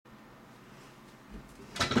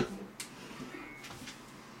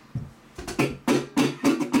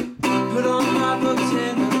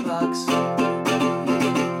in a box.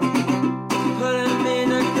 Put him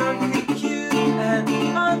in a concrete cube and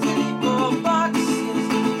underneath more boxes,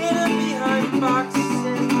 hidden behind boxes.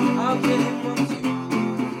 I'll get him one too.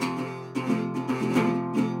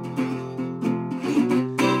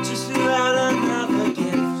 Just threw out another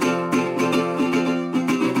gift.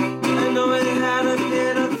 I know it had a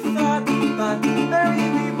bit of thought, but maybe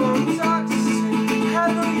we won't talk soon.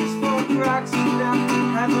 Have no use for cracks now,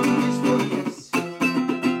 have no use for gifts.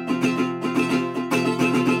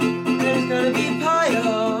 There's gonna be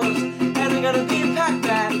piles, and there's gonna be a pack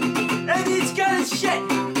rat, and it's gonna shit.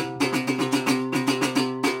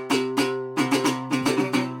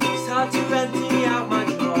 It's hard to empty out my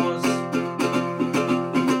drawers.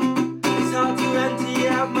 It's hard to empty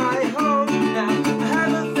out my home now. I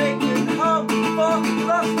have a vacant home for the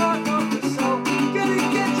last part of the soul. Gonna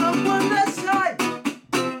get drunk one last time.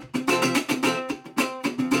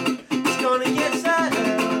 It's gonna get sadder.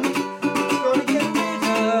 It's gonna get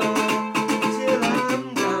weirder till I'm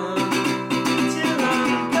gone. Till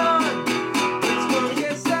I'm gone. It's gonna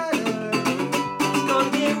get sadder. It's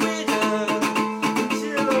gonna get weirder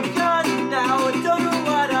till I'm gone. Now I don't know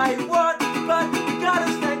what I want, but God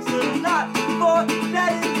is thanks a lot for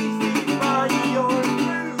letting me sleep on your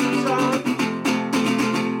futon.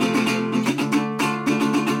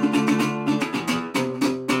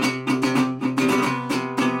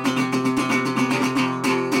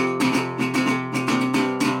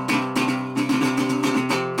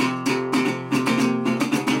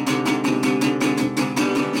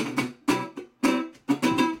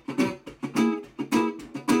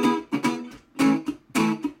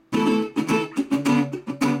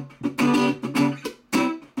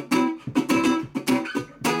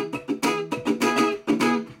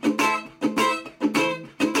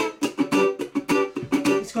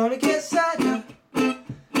 It's gonna get sadder,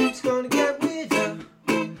 it's gonna get weirder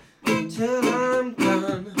till I'm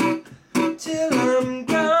gone, till I'm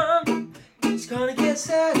gone. It's gonna get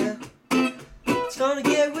sadder, it's gonna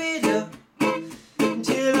get weirder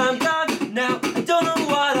till I'm gone. Now I don't know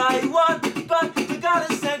what I want, but for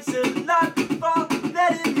God's sakes a lot for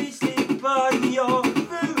letting me sleep on your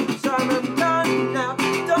roof. I'm gone now,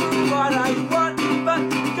 don't know what I want, but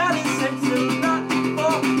for God's sakes a lot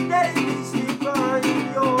for letting me sleep on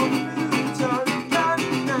your roof. I'm gone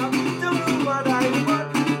now, don't know what I want,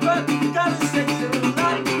 but for God's sakes a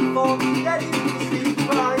lot for letting me sleep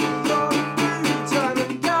on your roof. I'm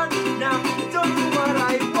gone now, don't know what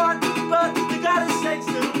I want, but for God's sakes a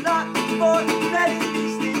lot for letting me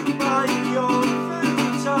sleep on your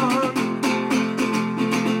futon.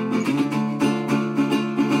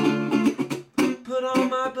 Put all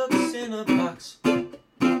my books in a box.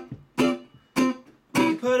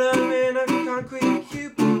 Put them in a concrete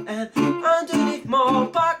cube and underneath more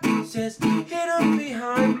boxes, hidden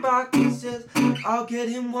behind boxes. I'll get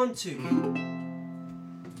him one too.